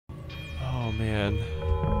man.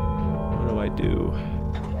 What do I do?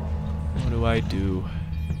 What do I do?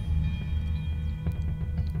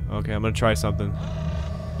 Okay, I'm gonna try something.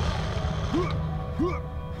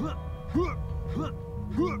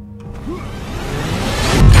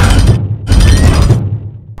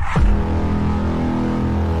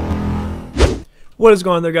 What is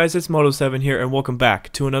going on there, guys? It's Moto7 here, and welcome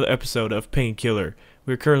back to another episode of Painkiller.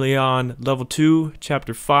 We're currently on level 2,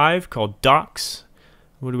 chapter 5, called Docks.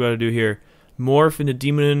 What do we gotta do here? Morph into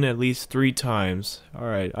demon at least 3 times.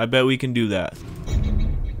 Alright, I bet we can do that.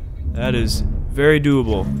 That is very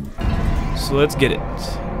doable. So let's get it.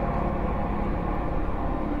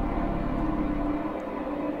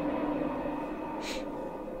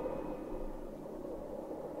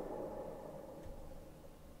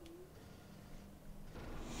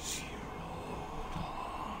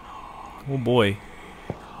 Oh boy.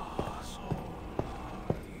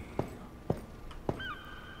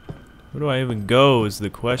 Where do I even go is the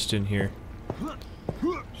question here.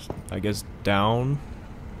 I guess down.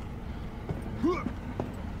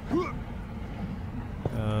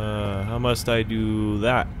 How must I do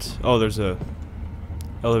that? Oh, there's a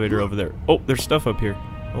elevator over there. Oh, there's stuff up here.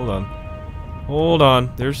 Hold on. Hold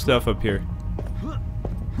on. There's stuff up here.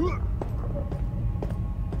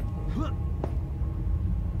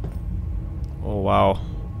 Oh wow,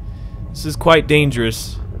 this is quite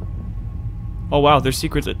dangerous. Oh wow, there's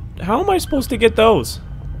secrets. How am I supposed to get those?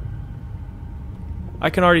 I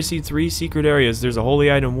can already see 3 secret areas. There's a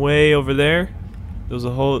holy item way over there.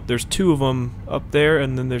 There's 2 of them up there,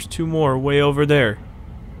 and then there's 2 more way over there.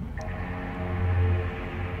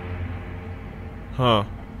 Huh.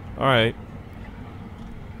 All right.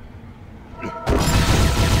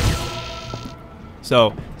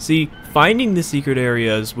 So, see, finding the secret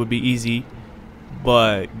areas would be easy.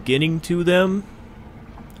 But getting to them,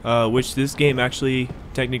 which this game actually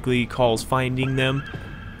technically calls finding them,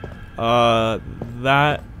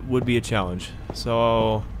 that would be a challenge.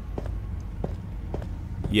 So,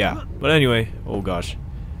 yeah. But anyway, oh gosh.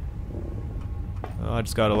 I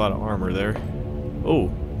just got a lot of armor there.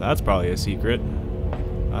 Oh, that's probably a secret.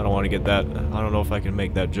 I don't want to get that. I don't know if I can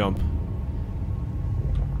make that jump.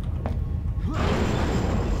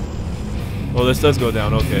 Oh, this does go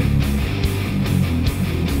down, okay.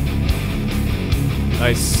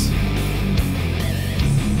 Nice.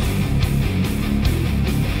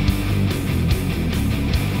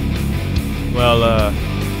 Well,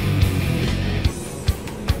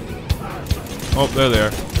 oh, there they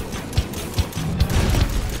are.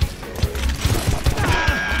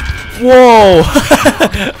 Whoa!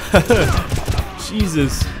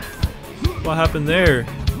 Jesus. What happened there?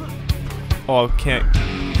 Oh, can't.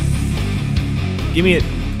 Give me it.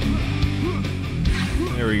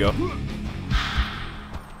 There we go.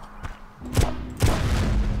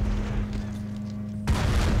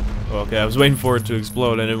 Okay, I was waiting for it to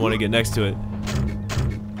explode. I didn't want to get next to it.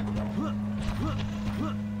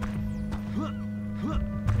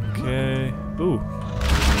 Okay. Ooh.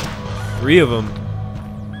 3 of them.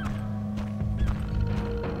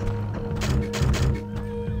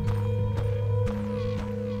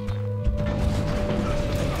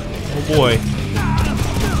 Oh boy.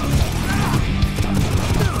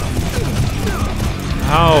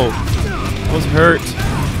 Ow. I was hurt.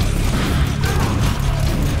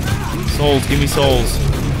 Souls, give me souls.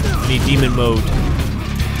 I need demon mode.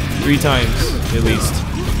 3 times, at least.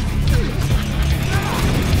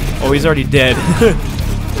 Oh, he's already dead.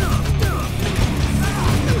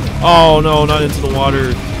 Oh no, not into the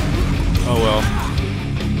water. Oh well.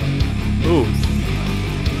 Ooh.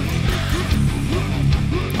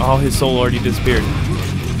 Oh, his soul already disappeared.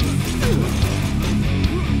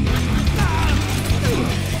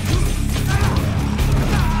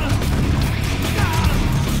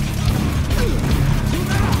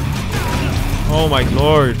 Oh my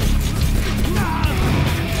lord.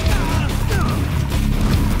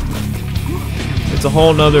 It's a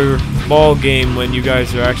whole nother ball game when you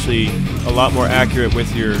guys are actually a lot more accurate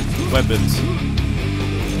with your weapons. In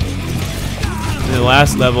the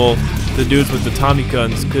last level, the dudes with the Tommy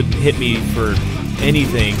guns couldn't hit me for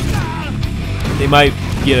anything. They might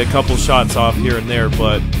get a couple shots off here and there,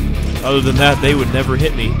 but other than that, they would never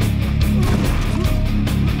hit me.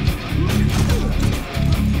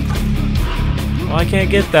 Oh, I can't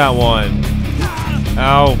get that one.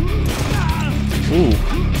 Ow. Ooh.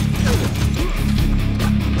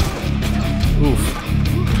 Oof.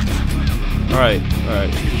 Alright,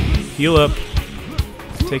 alright. Heal up.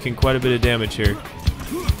 Taking quite a bit of damage here.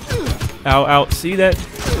 Ow, ow. See that?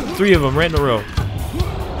 3 of them right in a row.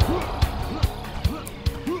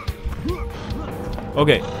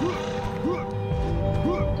 Okay.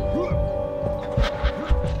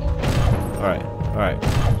 Alright, alright.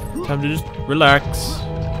 Time to just relax.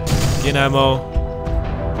 Get ammo.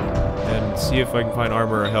 And see if I can find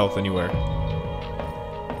armor or health anywhere.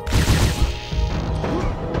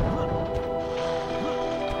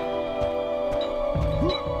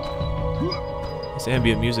 This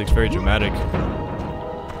ambient music's very dramatic.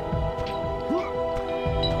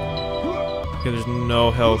 Okay, there's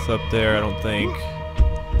no health up there, I don't think.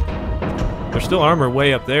 There's still armor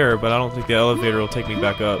way up there, but I don't think the elevator will take me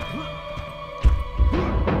back up.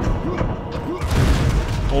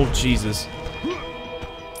 Oh, Jesus.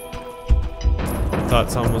 I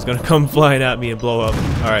thought someone was gonna come flying at me and blow up.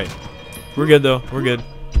 Alright. We're good, though. We're good.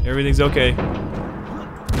 Everything's okay.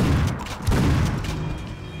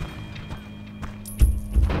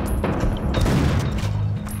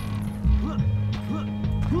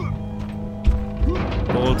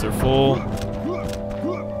 Bullets are full.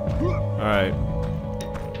 Alright.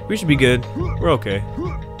 We should be good. We're okay.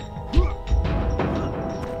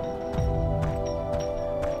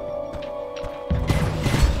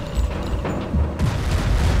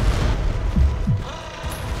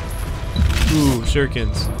 Ooh,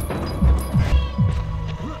 shurikens.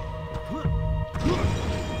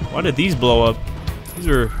 Why did these blow up? These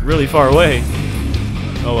are really far away.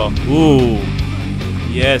 Oh well. Ooh.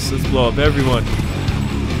 Yes, let's blow up everyone.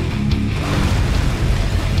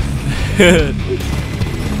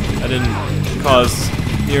 I didn't cause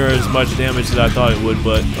near as much damage as I thought it would,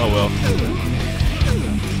 but oh well.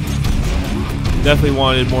 Definitely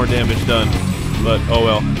wanted more damage done, but oh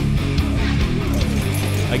well.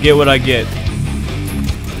 I get what I get.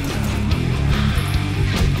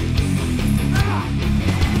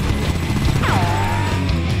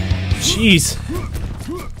 Jeez.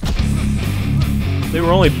 They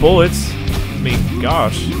were only bullets. I mean,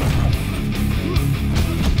 gosh.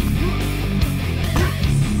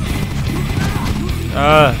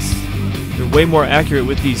 They're way more accurate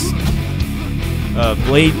with these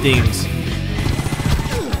blade things.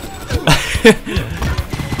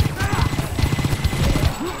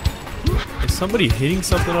 Is somebody hitting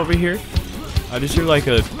something over here? I just hear like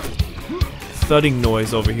a thudding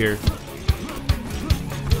noise over here.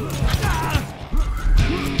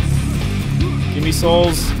 Give me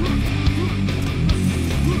souls.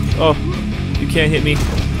 Oh, you can't hit me.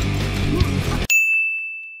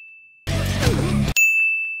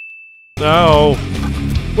 No.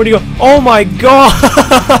 Where'd he go? Oh my god!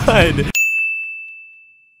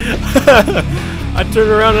 I turned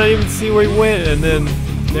around and I didn't even see where he went, and then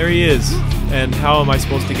there he is. And how am I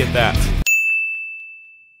supposed to get that?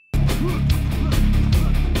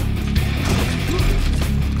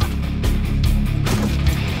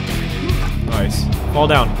 Nice. Fall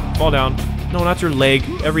down. Fall down. No, not your leg.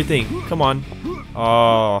 Everything. Come on.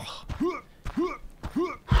 Oh.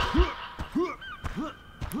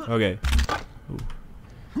 Okay.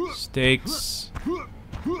 Ooh. Steaks.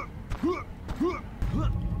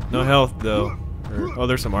 No health though. Oh,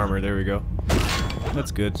 there's some armor. There we go.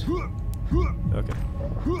 That's good. Okay.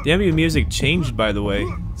 The ambient music changed, by the way.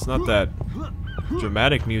 It's not that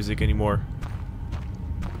dramatic music anymore.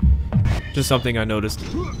 Just something I noticed.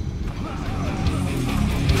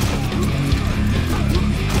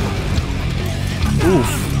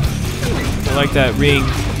 Oof. I like that ring.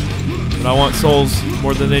 But I want souls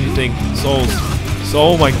more than anything. Souls. So,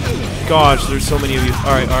 oh my gosh, there's so many of you.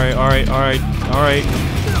 Alright, alright, alright, alright, alright.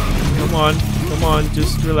 Come on,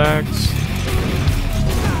 just relax.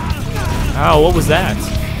 Ow, what was that?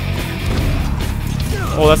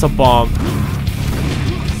 Oh, that's a bomb.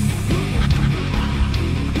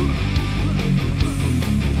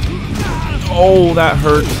 Oh, that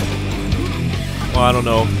hurt. Well, I don't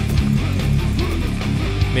know.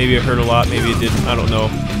 Maybe it hurt a lot, maybe it didn't. I don't know.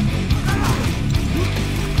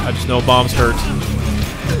 I just know bombs hurt.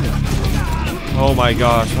 Oh my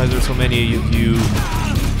gosh, why is there so many of you?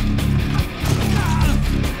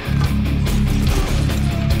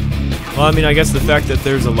 Well, I mean, I guess the fact that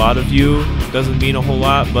there's a lot of you doesn't mean a whole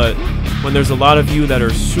lot, but when there's a lot of you that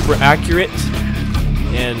are super accurate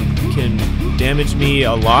and can damage me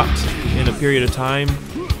a lot in a period of time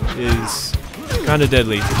is kind of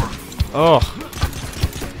deadly. Oh.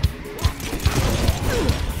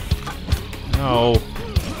 No.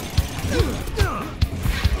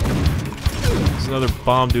 There's another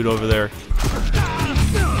bomb dude over there.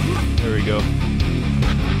 There we go.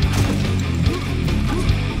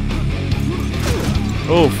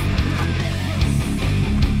 Oh.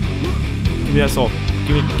 Give me that soul.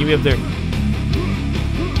 Give me up there.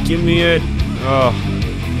 Give me it. Oh.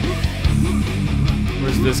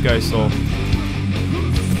 Where's this guy's soul?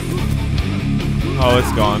 Oh,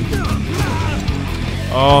 it's gone.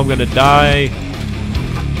 Oh, I'm gonna die.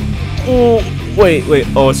 Oh, wait.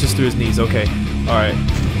 Oh, it's just through his knees. Okay. Alright.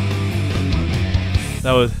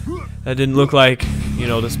 That didn't look like, you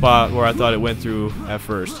know, the spot where I thought it went through at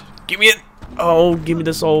first. Give me it! Oh, give me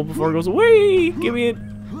the soul before it goes away! Give me it!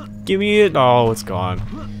 Give me it! Oh, it's gone.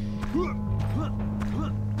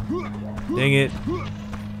 Dang it.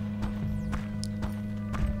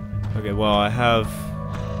 Okay, well, I have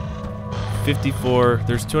 54.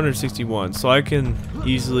 There's 261, so I can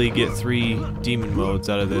easily get 3 demon modes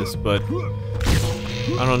out of this, but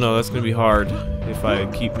I don't know, that's gonna be hard if I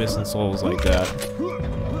keep missing souls like that.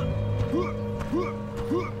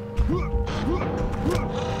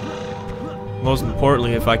 Most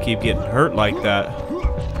importantly, if I keep getting hurt like that,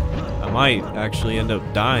 I might actually end up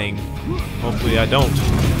dying. Hopefully I don't.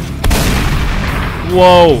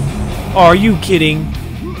 Whoa! Are you kidding?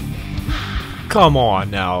 Come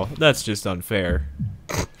on now, that's just unfair.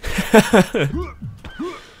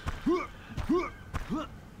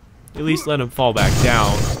 At least let him fall back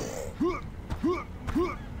down.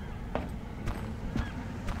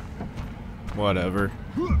 Whatever.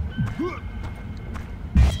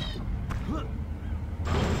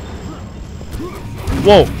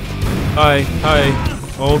 Whoa! Hi.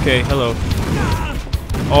 Oh, okay, hello.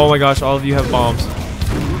 Oh my gosh, all of you have bombs.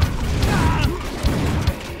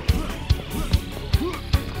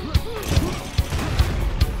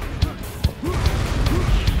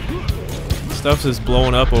 Stuff's just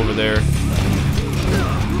blowing up over there.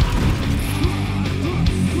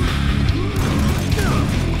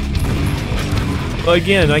 Well,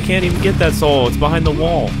 again, I can't even get that soul. It's behind the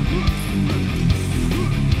wall.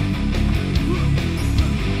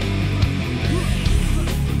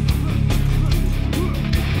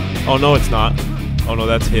 Oh, no, it's not. Oh, no,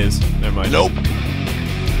 that's his. Never mind. Nope.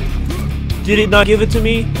 Did it not give it to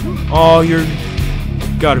me? Oh, you're...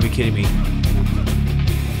 Gotta be kidding me.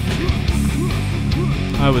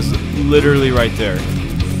 I was literally right there.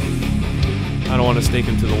 I don't want to stake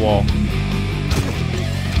him to the wall.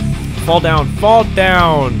 Fall down! Fall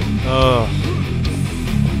down! Ugh.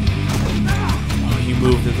 Oh, you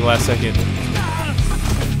moved at the last second.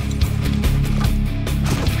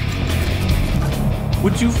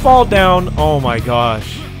 Would you fall down? Oh my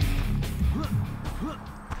gosh.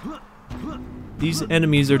 These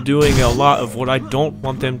enemies are doing a lot of what I don't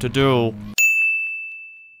want them to do.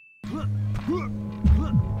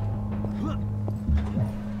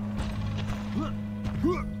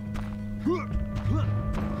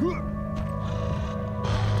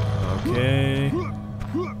 Okay.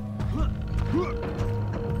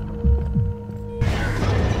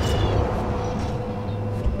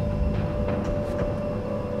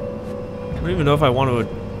 I don't even know if I want to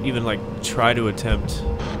even like try to attempt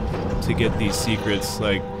to get these secrets,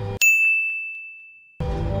 like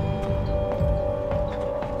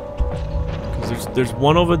because there's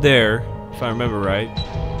one over there, if I remember right.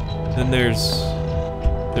 Then there's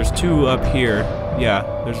 2 up here. Yeah,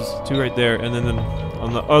 there's 2 right there, and then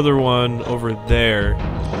on the other one over there,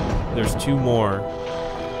 there's 2 more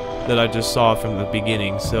that I just saw from the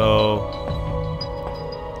beginning. So,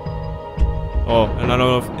 oh, and I don't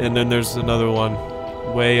know if, and then there's another one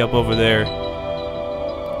way up over there.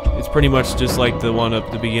 It's pretty much just like the one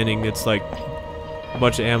up the beginning. It's like a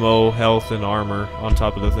bunch of ammo, health, and armor on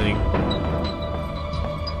top of the thing.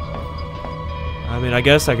 I mean, I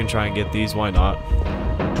guess I can try and get these. Why not?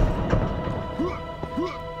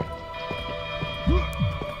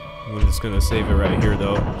 I'm just gonna save it right here,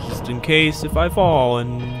 though, just in case if I fall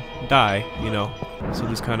and die, you know. So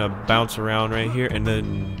just kind of bounce around right here and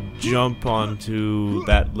then jump onto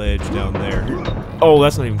that ledge down there. Oh,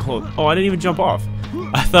 that's not even close. Oh, I didn't even jump off.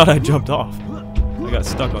 I thought I jumped off. I got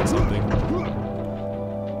stuck on something.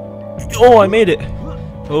 Oh, I made it.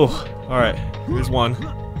 Oh, alright. Here's one.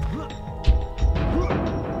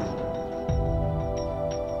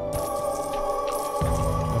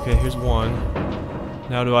 Okay, here's one.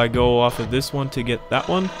 Now do I go off of this one to get that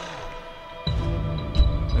one?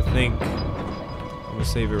 I think I'm gonna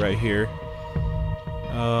save it right here.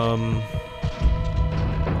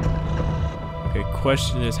 Okay,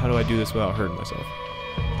 question is, how do I do this without hurting myself?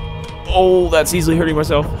 Oh, that's easily hurting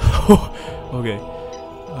myself. Okay.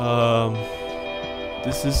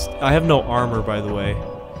 This is... I have no armor, by the way.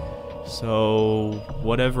 So,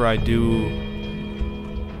 whatever I do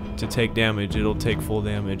to take damage, it'll take full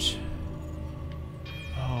damage.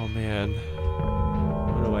 Oh, man.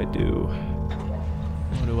 What do I do?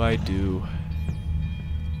 What do I do?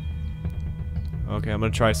 Okay, I'm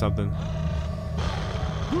gonna try something.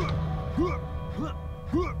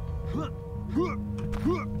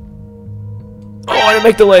 Oh, I didn't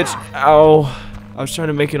make the ledge! Ow! I was trying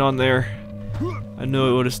to make it on there. I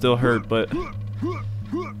knew it would have still hurt, but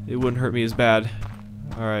it wouldn't hurt me as bad.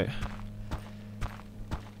 Alright.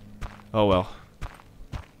 Oh well.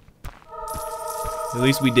 At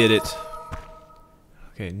least we did it.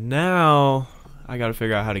 Okay, now I gotta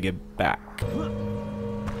figure out how to get back.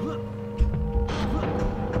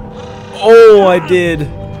 Oh, I did!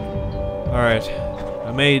 Alright,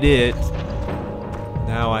 I made it.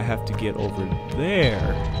 Now I have to get over there.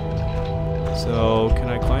 So, can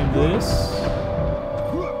I climb this?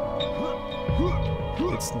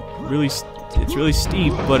 It's really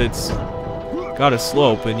steep, but it's got a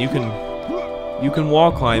slope, and you can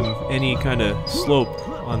wall climb any kind of slope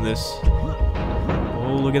on this.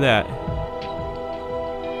 Oh, look at that.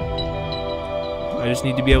 I just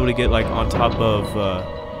need to be able to get like on top of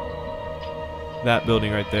that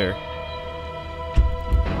building right there.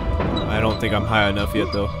 I don't think I'm high enough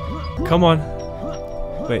yet though. Come on.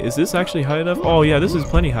 Wait, is this actually high enough? Oh yeah, this is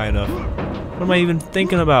plenty high enough. What am I even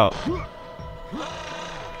thinking about?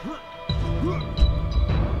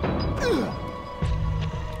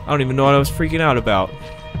 I don't even know what I was freaking out about.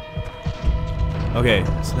 Okay,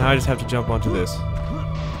 so now I just have to jump onto this.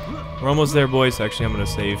 We're almost there, boys. Actually, I'm gonna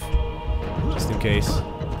save. Just in case.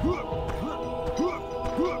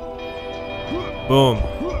 Boom.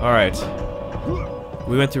 Alright.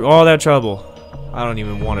 We went through all that trouble. I don't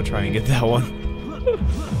even want to try and get that one.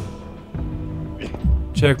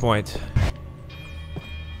 Checkpoint.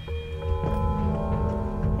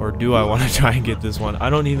 Or do I want to try and get this one? I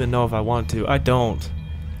don't even know if I want to. I don't.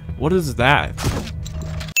 What is that?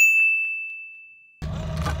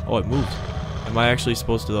 Oh, it moved. Am I actually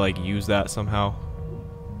supposed to like use that somehow?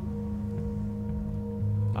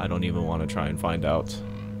 I don't even want to try and find out.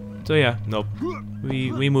 So yeah, nope.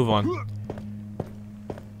 We move on.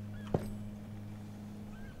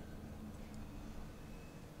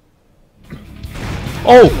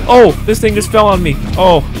 Oh, this thing just fell on me.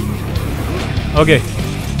 Oh. Okay.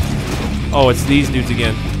 Oh, it's these dudes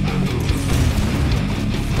again.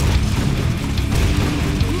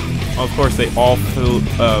 Oh, of course, they all flew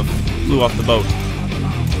off the boat.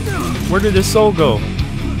 Where did his soul go?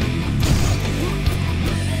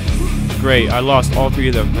 Great, I lost all three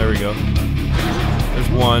of them. There we go. There's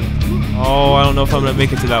one. Oh, I don't know if I'm gonna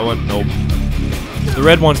make it to that one. Nope. The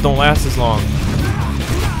red ones don't last as long.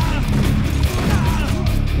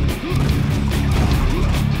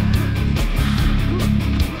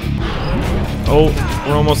 Oh,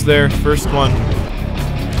 we're almost there. First one.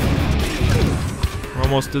 We're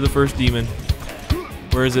almost to the first demon.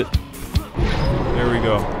 Where is it? There we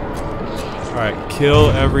go. Alright,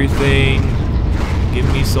 kill everything. Give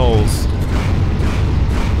me souls.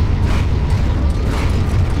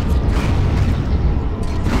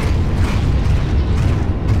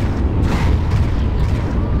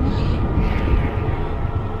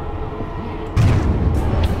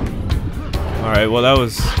 Alright, well that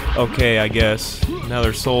was okay, I guess. Now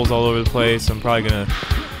there's souls all over the place. I'm probably gonna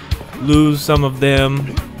lose some of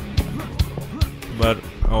them. But,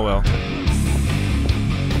 oh well.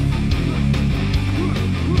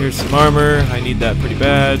 Here's some armor. I need that pretty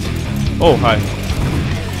bad. Oh, hi.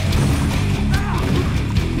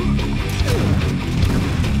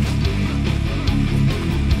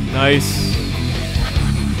 Nice.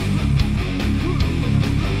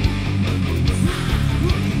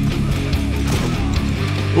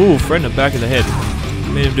 Ooh, friend in the back of the head.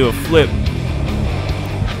 Made him do a flip.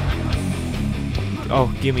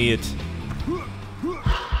 Oh, give me it.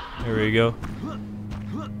 There we go.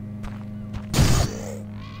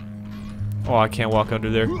 Oh, I can't walk under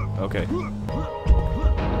there. Okay.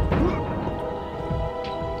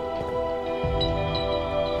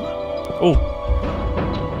 Oh.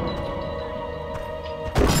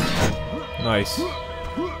 Nice.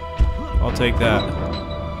 I'll take that.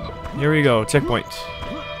 Here we go. Checkpoint.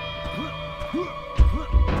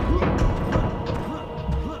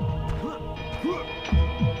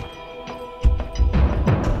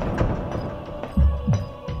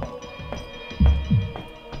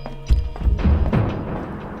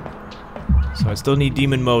 So I still need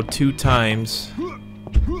demon mode 2 times.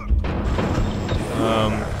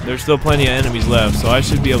 There's still plenty of enemies left, so I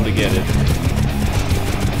should be able to get it.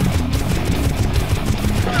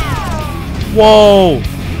 Whoa!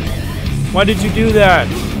 Why did you do that?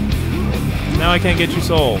 Now I can't get your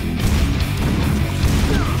soul.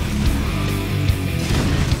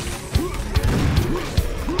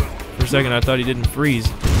 For a second I thought he didn't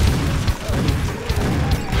freeze.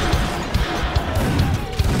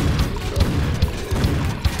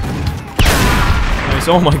 Nice,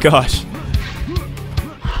 oh my gosh.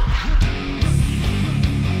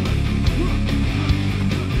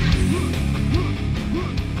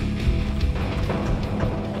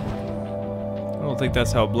 I don't think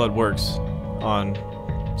that's how blood works on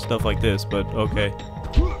stuff like this, but okay.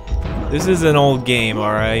 This is an old game,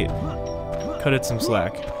 alright? Cut it some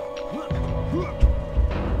slack.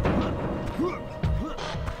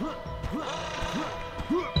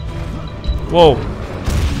 Whoa!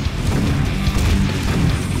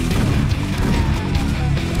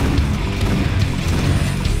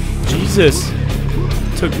 Jesus!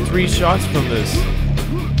 Took 3 shots from this.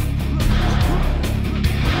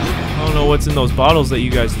 I don't know what's in those bottles that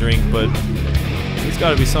you guys drink, but it's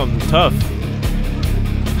gotta be something tough.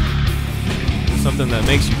 Something that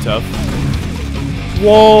makes you tough.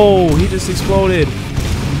 Whoa! He just exploded.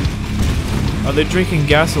 Are they drinking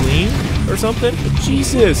gasoline or something?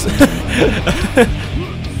 Jesus!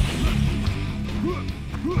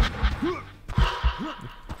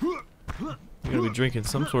 You're gonna be drinking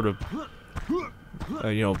some sort of,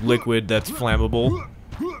 you know, liquid that's flammable.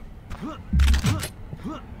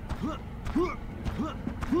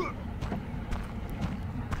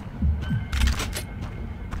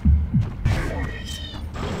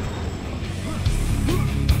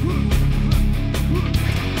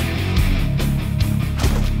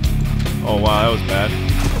 Oh wow, that was bad.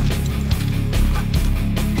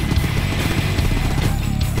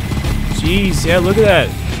 Jeez, yeah, look at that.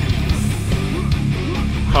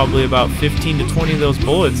 Probably about 15 to 20 of those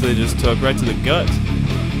bullets they just took right to the gut.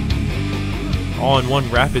 All in one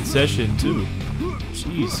rapid session, too.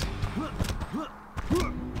 Jeez.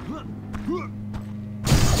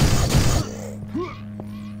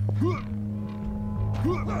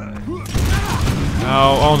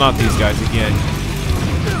 Oh, not these guys again.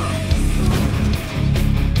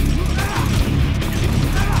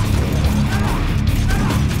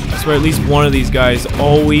 I swear at least one of these guys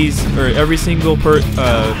always, or every single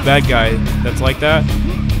bad guy that's like that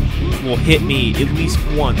will hit me at least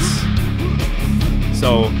once.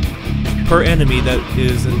 So per enemy that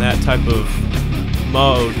is in that type of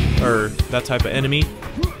mode, or that type of enemy,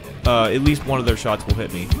 at least one of their shots will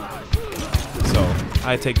hit me. So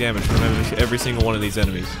I take damage from every single one of these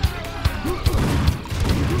enemies,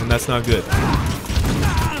 and that's not good.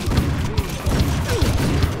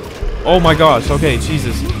 Oh my gosh, okay,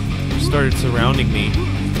 Jesus. Started surrounding me.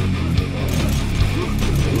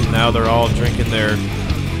 Now they're all drinking their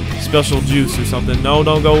special juice or something. No,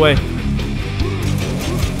 don't go away.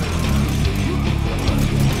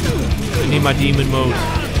 I need my demon mode.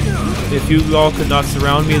 If you all could not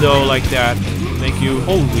surround me though like that, thank you.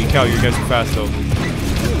 Holy cow, you guys are fast though.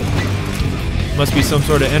 Must be some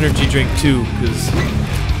sort of energy drink too, because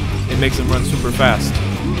it makes them run super fast.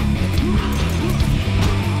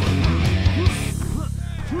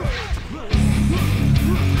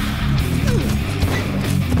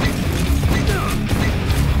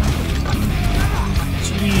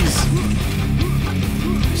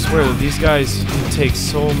 I swear that these guys can take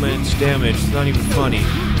so much damage, it's not even funny.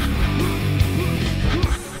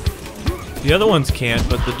 The other ones can't,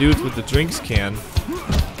 but the dudes with the drinks can.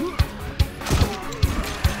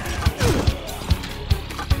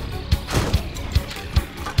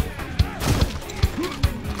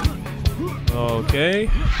 Okay.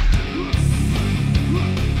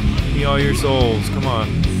 Give me all your souls, come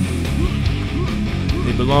on.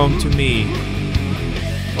 They belong to me.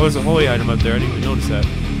 Oh, there's a holy item up there, I didn't even notice that.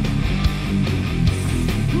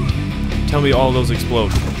 Tell me all those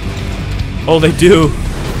explode. Oh, they do.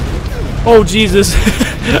 Oh, Jesus.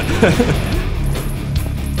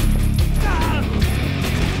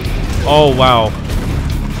 Oh, wow.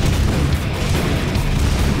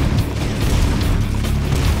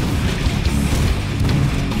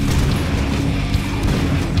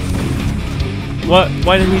 What?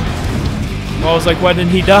 Why didn't he? I was like, why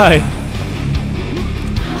didn't he die?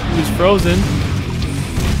 He was frozen.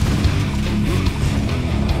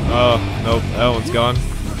 Oh, nope, that one's gone.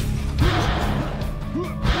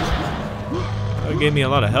 That gave me a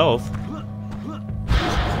lot of health.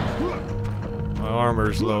 My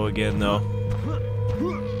armor's low again, though.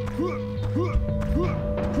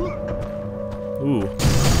 Ooh.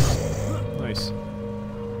 Nice.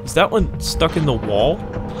 Is that one stuck in the wall?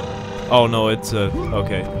 Oh, no, it's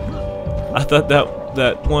okay. I thought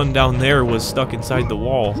that one down there was stuck inside the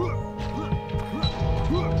wall.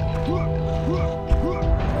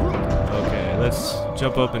 Let's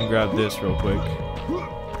jump up and grab this real quick.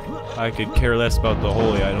 I could care less about the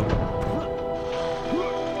holy item.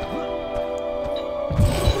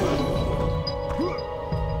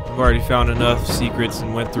 I've already found enough secrets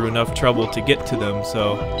and went through enough trouble to get to them,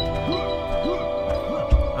 so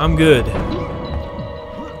I'm good.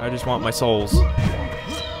 I just want my souls.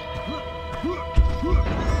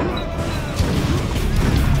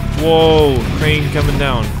 Whoa, crane coming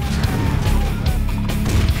down.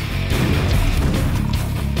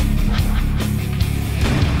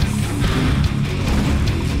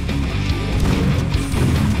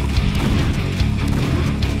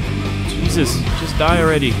 Jesus, just die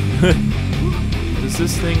already. Does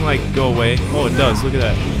this thing, like, go away? Oh, it does. Look at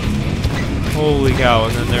that. Holy cow,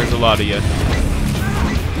 and then there's a lot of you.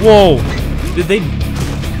 Whoa! Did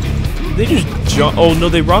they just jump? Oh, no,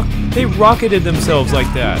 they rocketed themselves like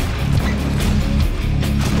that.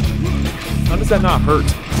 How does that not hurt?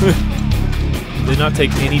 Did they not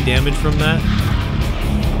take any damage from that?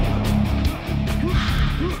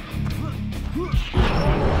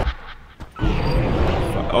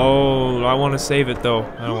 Oh, I want to save it though.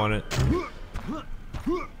 I don't want it.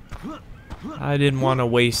 I didn't want to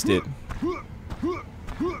waste it.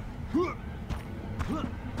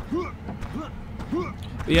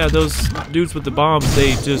 But yeah, those dudes with the bombs,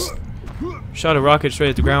 they just shot a rocket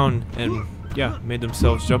straight at the ground and, yeah, made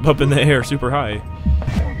themselves jump up in the air super high.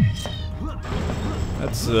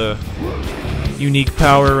 That's a unique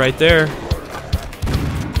power right there.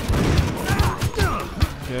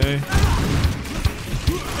 Okay.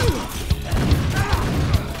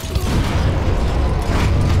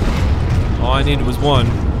 All I needed was one.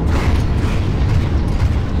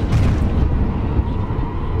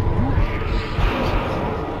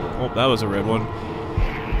 Oh, that was a red one.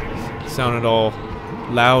 Sounded all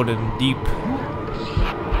loud and deep.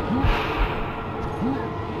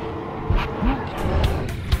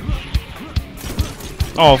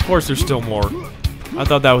 Oh, of course there's still more. I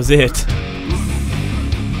thought that was it.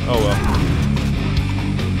 Oh well.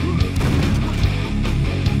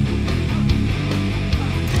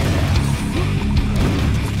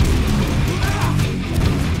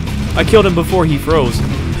 I killed him before he froze.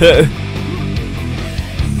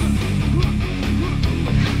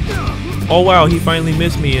 Oh wow, he finally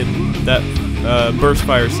missed me in that burst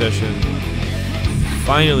fire session.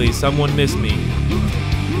 Finally, someone missed me.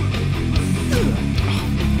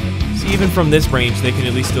 See, even from this range, they can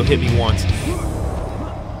at least still hit me once.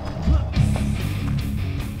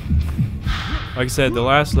 Like I said, the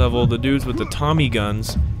last level, the dudes with the Tommy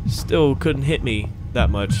guns still couldn't hit me that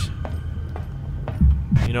much.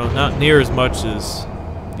 You know, not near as much as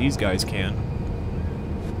these guys can.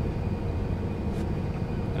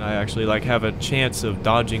 And I actually like have a chance of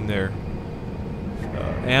dodging their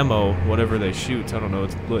ammo, whatever they shoot. I don't know,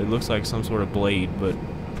 it looks like some sort of blade, but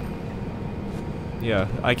yeah,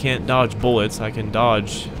 I can't dodge bullets. I can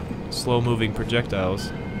dodge slow-moving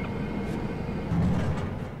projectiles.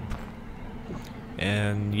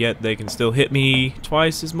 And yet they can still hit me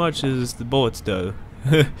twice as much as the bullets do.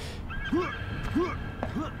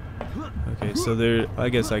 Okay, so there, I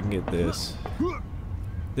guess I can get this.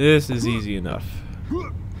 This is easy enough.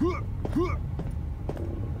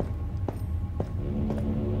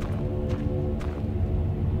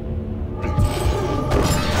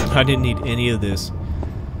 I didn't need any of this.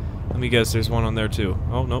 Let me guess, there's one on there too.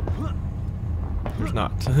 Oh, nope. There's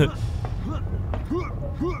not.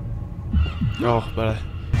 Oh, but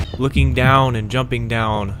looking down and jumping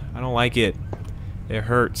down, I don't like it. It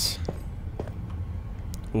hurts.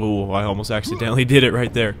 Ooh, I almost accidentally did it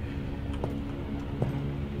right there.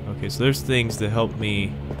 Okay, so there's things that help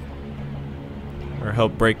me, or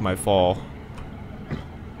help break my fall.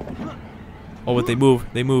 Oh, but they move.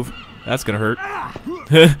 They move. That's gonna hurt.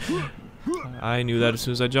 I knew that as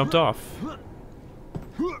soon as I jumped off.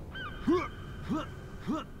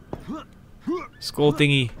 Skull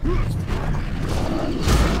thingy.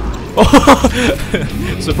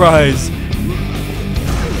 Oh! Surprise!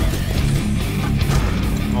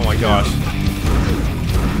 Oh my gosh.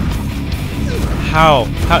 How?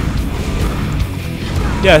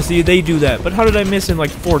 Yeah, see, they do that. But how did I miss him like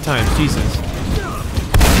 4 times? Jesus.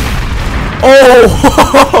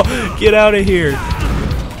 Oh! Get out of here.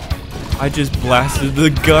 I just blasted the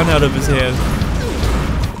gun out of his hand.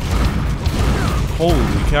 Holy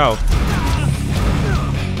cow.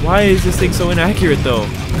 Why is this thing so inaccurate, though?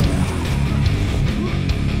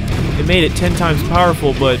 It made it 10 times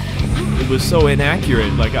powerful, but it was so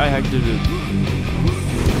inaccurate. Like, I had to do...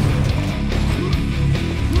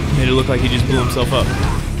 Made it look like he just blew himself up.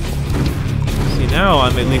 See, now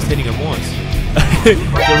I'm at least hitting him once.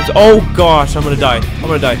 Oh gosh, I'm gonna die. I'm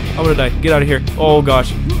gonna die. I'm gonna die. Get out of here. Oh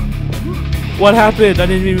gosh. What happened? I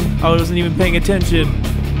wasn't even paying attention.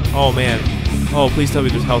 Oh man. Oh, please tell me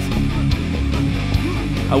there's health.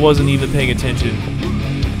 I wasn't even paying attention.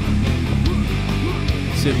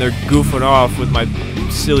 Sitting there goofing off with my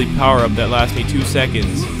silly power-up that lasts me 2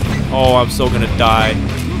 seconds. Oh, I'm so gonna die.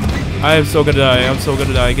 I am so gonna die. I'm so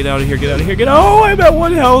gonna die. Get out of here. Get out of here. Oh, I'm at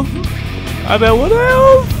 1 health. I'm at 1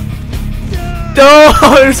 health. No,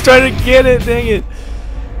 I was trying to get it. Dang it.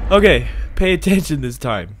 Okay, pay attention this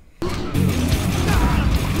time.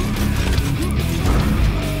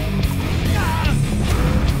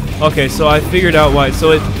 Okay, so I figured out why.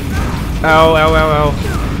 So Ow, ow, ow, ow.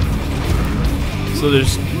 So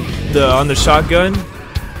there's on the shotgun,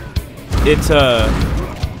 it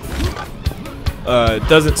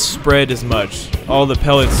doesn't spread as much. All the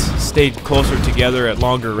pellets stay closer together at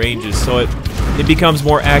longer ranges, so it becomes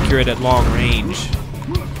more accurate at long range.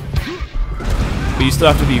 But you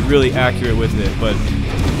still have to be really accurate with it. But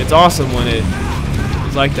it's awesome when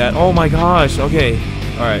it's like that. Oh my gosh. Okay.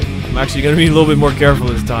 All right. I'm actually gonna be a little bit more careful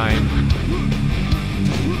this time.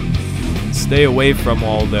 Stay away from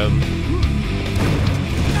all of them.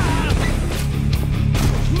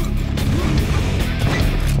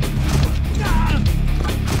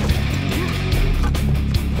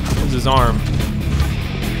 His arm.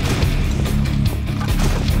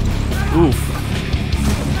 Oof.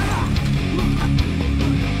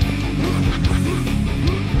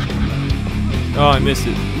 Oh, I missed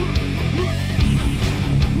it.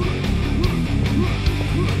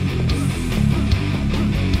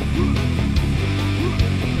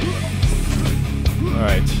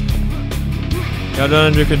 Alright. Got it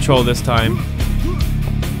under control this time.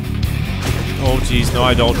 Oh, jeez. No,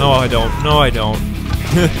 I don't. No, I don't. No, I don't.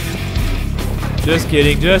 Just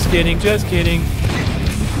kidding, just kidding, just kidding.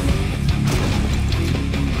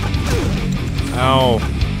 Ow.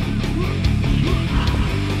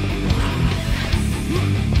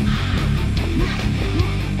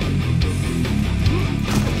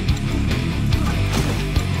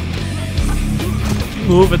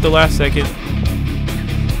 Move at the last second.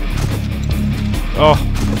 Oh.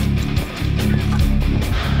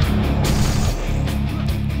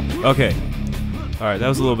 Okay. Alright, that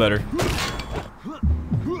was a little better.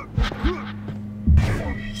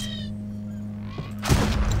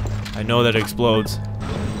 I know that it explodes.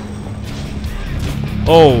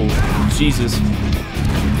 Oh, Jesus.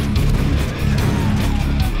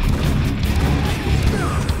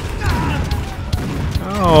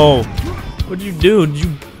 Oh, what'd you do? Did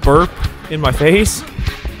you burp in my face?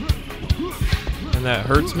 And that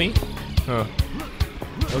hurts me? Oh,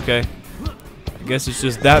 okay. I guess it's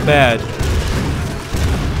just that bad.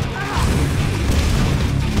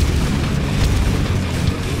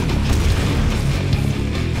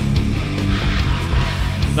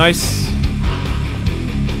 Nice.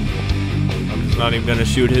 I'm just not even gonna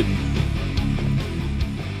shoot it.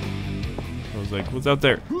 I was like, what's out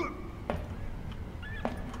there?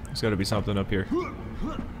 There's gotta be something up here.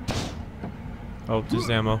 Oh, just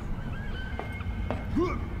ammo.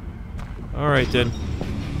 Alright then.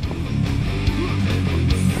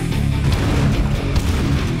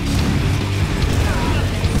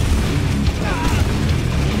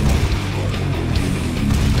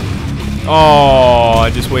 Oh,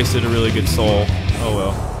 I just wasted a really good soul. Oh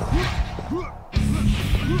well.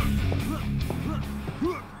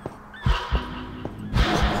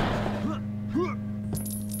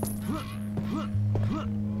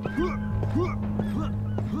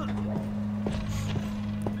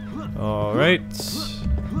 All right.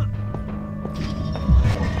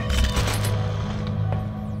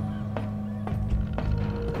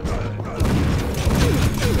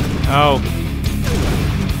 Ow.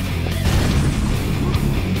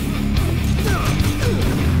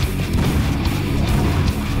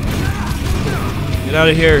 Get out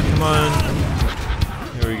of here, come on.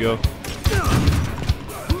 Here we go.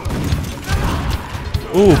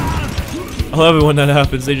 Ooh. I love it when that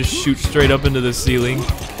happens. They just shoot straight up into the ceiling.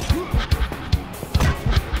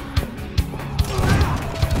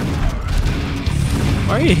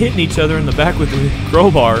 Why are you hitting each other in the back with the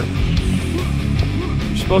crowbar?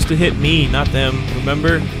 You're supposed to hit me, not them,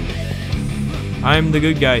 remember? I'm the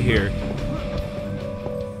good guy here.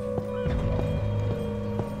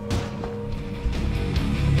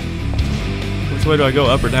 Which way do I go,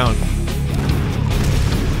 up or down?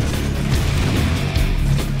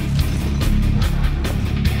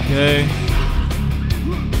 Okay.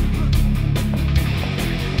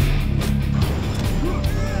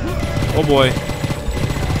 Oh boy.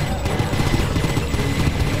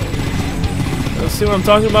 Let's see what I'm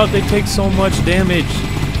talking about. They take so much damage.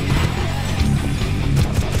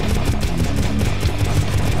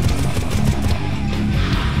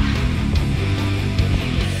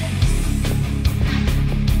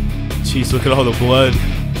 Jeez, look at all the blood.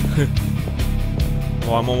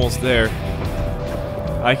 Well, I'm almost there.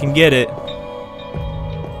 I can get it.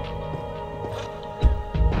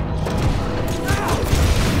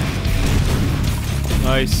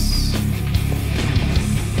 Nice.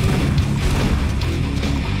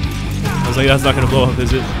 I was like, that's not gonna blow up,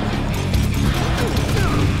 is it?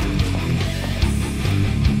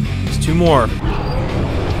 There's two more.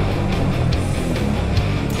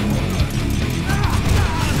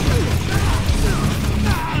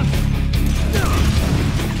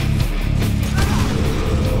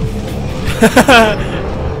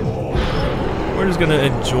 We're just gonna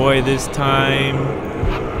enjoy this time.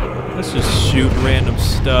 Let's just shoot random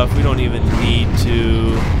stuff. We don't even need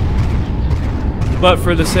to. But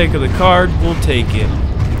for the sake of the card, we'll take it.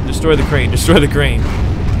 Destroy the crane. Destroy the crane.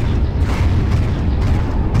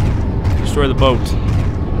 Destroy the boat.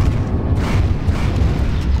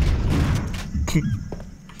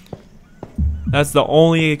 That's the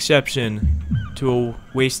only exception to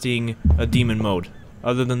wasting a demon mode.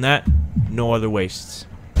 Other than that, no other wastes.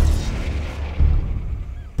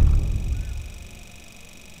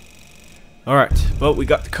 Alright, but we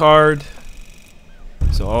got the card,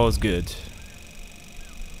 so all is good.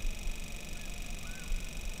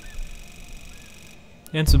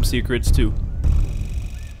 And some secrets too.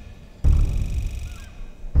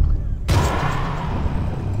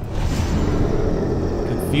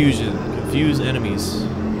 Confusion. Confuse enemies.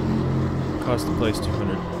 Cost the place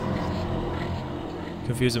 200.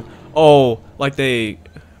 Confuse them. Oh, like they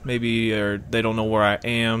maybe or they don't know where I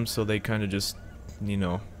am, so they kind of just, you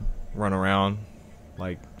know, run around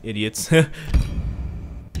like idiots.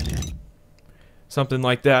 Something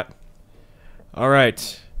like that.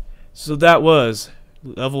 Alright. So that was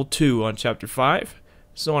level 2 on chapter 5.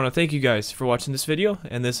 So I want to thank you guys for watching this video,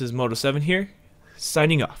 and this is Moto7 here,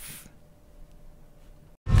 signing off.